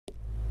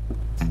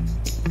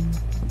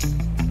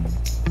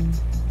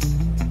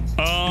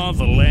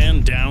The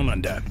land down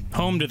under.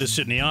 Home to the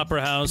Sydney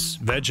Opera House,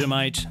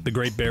 Vegemite, the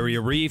Great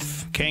Barrier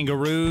Reef,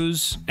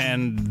 kangaroos,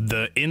 and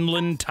the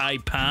inland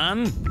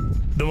taipan?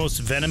 The most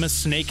venomous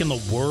snake in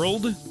the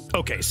world?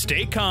 Okay,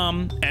 stay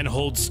calm and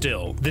hold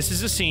still. This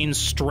is a scene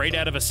straight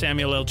out of a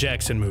Samuel L.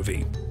 Jackson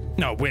movie.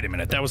 No, wait a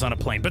minute, that was on a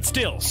plane. But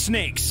still,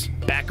 snakes.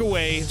 Back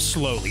away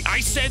slowly.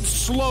 I said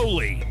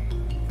slowly!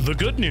 The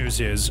good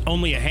news is,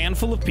 only a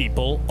handful of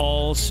people,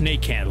 all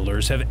snake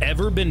handlers, have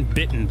ever been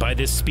bitten by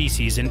this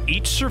species and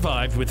each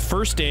survived with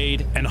first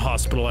aid and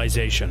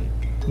hospitalization.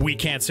 We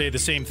can't say the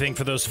same thing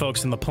for those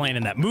folks in the plane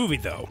in that movie,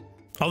 though.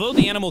 Although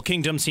the animal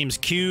kingdom seems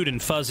cute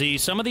and fuzzy,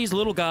 some of these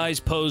little guys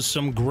pose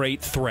some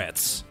great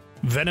threats.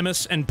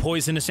 Venomous and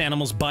poisonous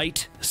animals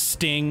bite,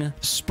 sting,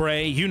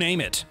 spray, you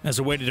name it, as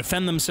a way to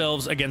defend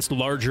themselves against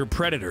larger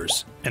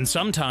predators. And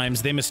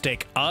sometimes they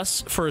mistake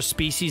us for a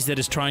species that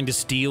is trying to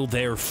steal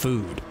their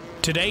food.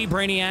 Today,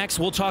 Brainiacs,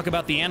 we'll talk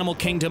about the animal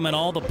kingdom and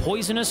all the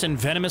poisonous and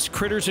venomous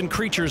critters and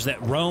creatures that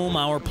roam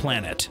our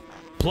planet.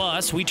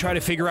 Plus, we try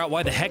to figure out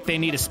why the heck they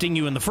need to sting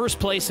you in the first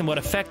place and what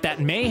effect that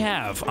may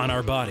have on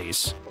our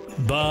bodies.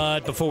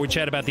 But before we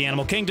chat about the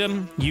animal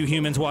kingdom, you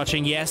humans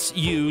watching, yes,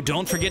 you,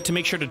 don't forget to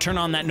make sure to turn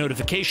on that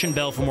notification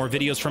bell for more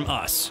videos from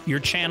us, your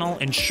channel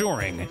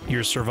ensuring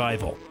your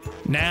survival.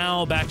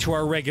 Now, back to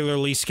our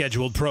regularly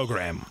scheduled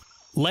program.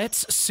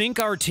 Let's sink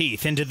our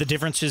teeth into the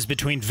differences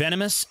between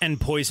venomous and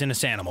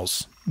poisonous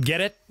animals. Get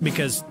it?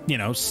 Because, you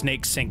know,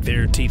 snakes sink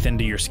their teeth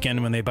into your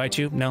skin when they bite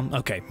you? No?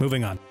 Okay,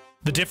 moving on.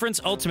 The difference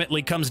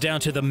ultimately comes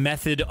down to the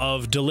method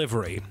of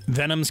delivery.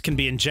 Venoms can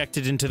be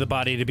injected into the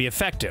body to be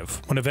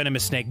effective. When a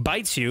venomous snake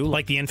bites you,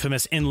 like the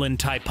infamous inland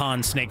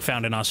taipan snake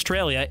found in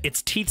Australia,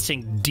 its teeth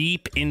sink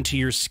deep into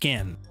your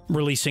skin,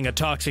 releasing a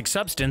toxic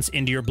substance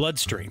into your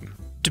bloodstream.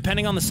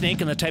 Depending on the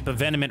snake and the type of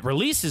venom it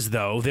releases,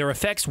 though, their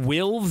effects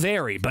will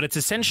vary, but it's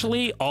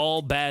essentially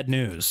all bad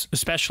news,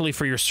 especially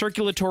for your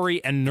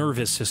circulatory and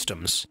nervous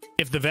systems.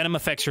 If the venom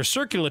affects your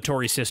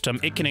circulatory system,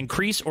 it can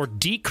increase or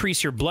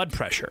decrease your blood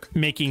pressure,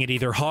 making it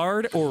either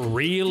hard or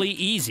really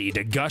easy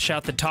to gush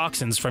out the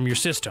toxins from your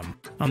system.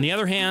 On the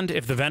other hand,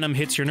 if the venom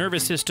hits your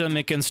nervous system,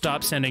 it can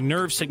stop sending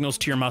nerve signals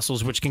to your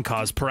muscles, which can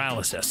cause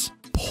paralysis.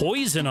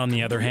 Poison, on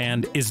the other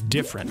hand, is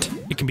different.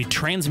 It can be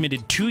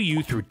transmitted to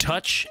you through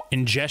touch,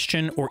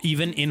 ingestion, or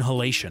even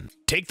inhalation.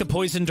 Take the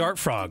poison dart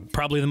frog,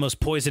 probably the most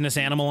poisonous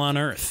animal on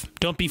Earth.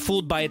 Don't be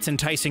fooled by its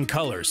enticing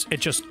colors. At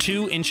just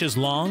 2 inches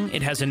long,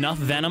 it has enough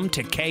venom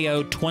to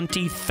KO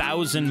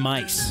 20,000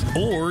 mice,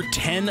 or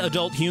 10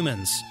 adult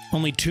humans.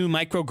 Only 2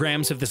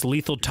 micrograms of this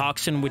lethal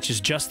toxin, which is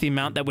just the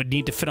amount that would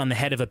need to fit on the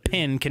head of a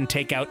pin, can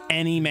take out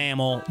any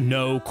mammal,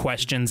 no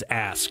questions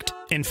asked.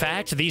 In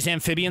fact, these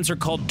amphibians are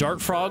called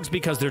dart frogs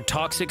because their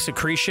toxic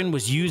secretion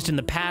was used in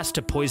the past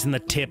to poison the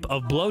tip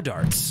of blow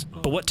darts.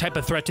 But what type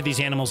of threat do these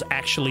animals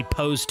actually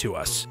pose to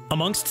us?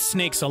 Amongst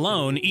snakes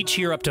alone, each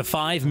year up to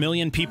 5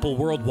 million people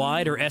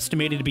worldwide are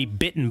estimated to be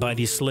bitten by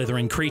these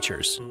slithering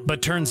creatures.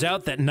 But turns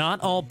out that not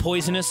all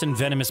poisonous and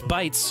venomous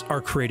bites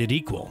are created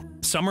equal.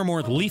 Some are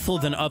more lethal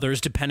than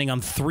others depending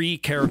on 3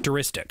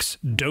 characteristics: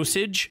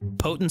 dosage,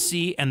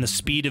 potency, and the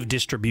speed of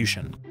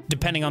distribution.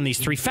 Depending on these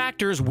 3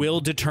 factors will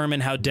determine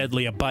how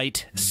deadly a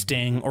bite,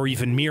 sting, or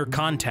even mere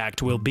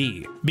contact will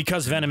be.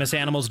 Because venomous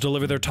animals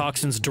deliver their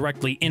toxins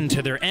directly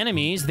into their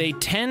enemies, they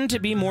tend to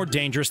be more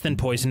dangerous than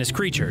poisonous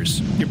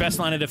creatures. Your best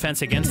line of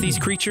defense against these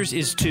creatures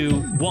is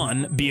to,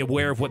 1, be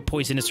aware of what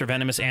poisonous or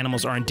venomous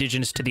animals are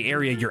indigenous to the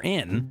area you're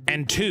in,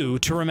 and 2,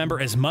 to remember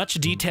as much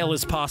detail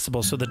as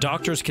possible so the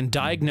doctors can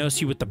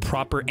diagnose you with the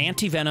proper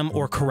anti-venom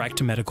or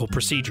correct medical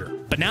procedure.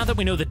 But now that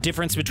we know the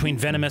difference between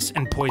venomous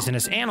and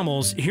poisonous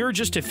animals, here are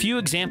just a few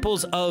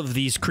examples of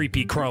these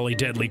creepy, crawly,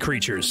 deadly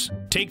creatures.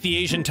 Take the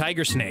Asian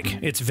tiger snake.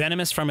 It's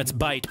venomous from its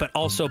bite, but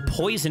also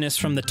poisonous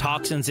from the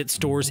toxins it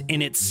stores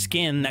in its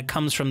skin that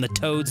comes from the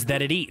toads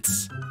that it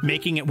eats,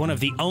 making it one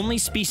of the only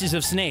species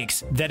of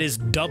snakes that is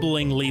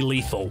doublingly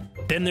lethal.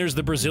 Then there's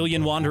the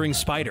Brazilian wandering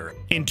spider.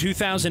 In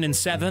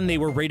 2007, they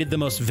were rated the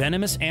most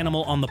venomous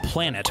animal on the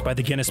planet by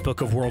the Guinness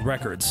Book of World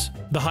Records.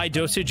 The high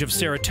dosage of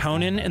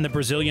serotonin in the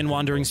Brazilian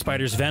wandering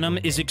spider's venom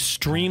is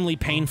extremely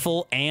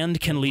painful and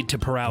can lead to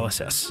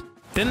paralysis.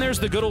 Then there's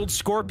the good old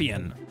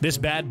scorpion. This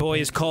bad boy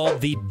is called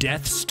the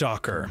Death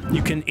Stalker.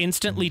 You can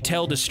instantly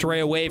tell to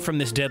stray away from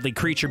this deadly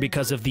creature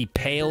because of the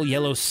pale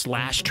yellow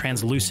slash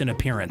translucent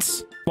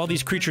appearance. While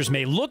these creatures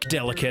may look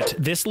delicate,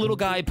 this little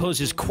guy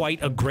poses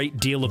quite a great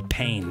deal of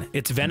pain.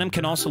 Its venom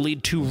can also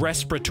lead to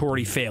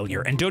respiratory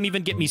failure, and don't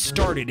even get me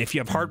started if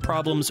you have heart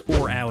problems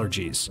or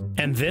allergies.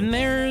 And then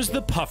there's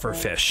the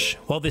pufferfish.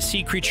 While the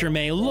sea creature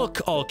may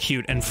look all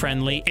cute and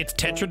friendly, its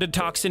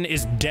tetrodotoxin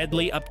is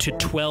deadly up to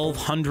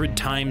 1,200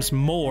 times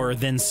more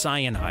than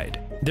cyanide.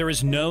 There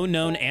is no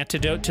known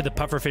antidote to the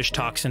pufferfish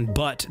toxin,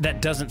 but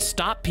that doesn't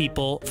stop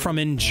people from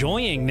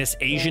enjoying this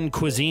Asian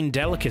cuisine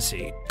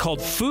delicacy. Called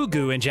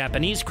fugu in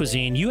Japanese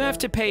cuisine, you have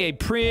to pay a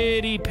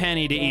pretty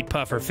penny to eat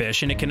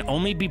pufferfish, and it can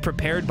only be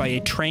prepared by a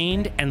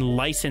trained and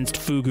licensed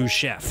fugu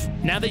chef.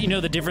 Now that you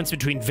know the difference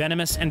between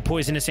venomous and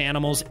poisonous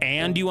animals,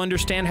 and you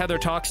understand how their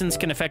toxins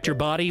can affect your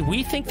body,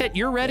 we think that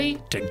you're ready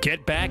to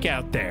get back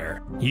out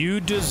there. You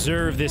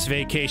deserve this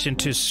vacation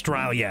to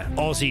Australia,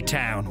 Aussie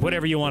town,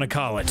 whatever you want to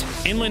call it.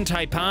 Inland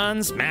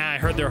taipans? I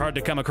heard they're hard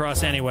to come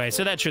across anyway,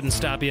 so that shouldn't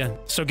stop you.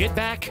 So get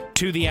back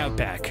to the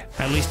outback.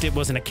 At least it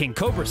wasn't a king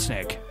cobra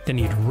snake. Then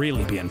you'd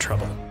really be in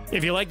trouble.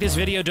 If you like this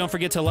video, don't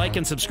forget to like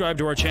and subscribe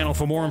to our channel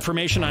for more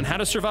information on how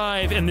to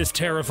survive in this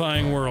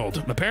terrifying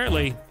world.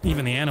 Apparently,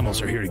 even the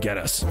animals are here to get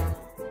us.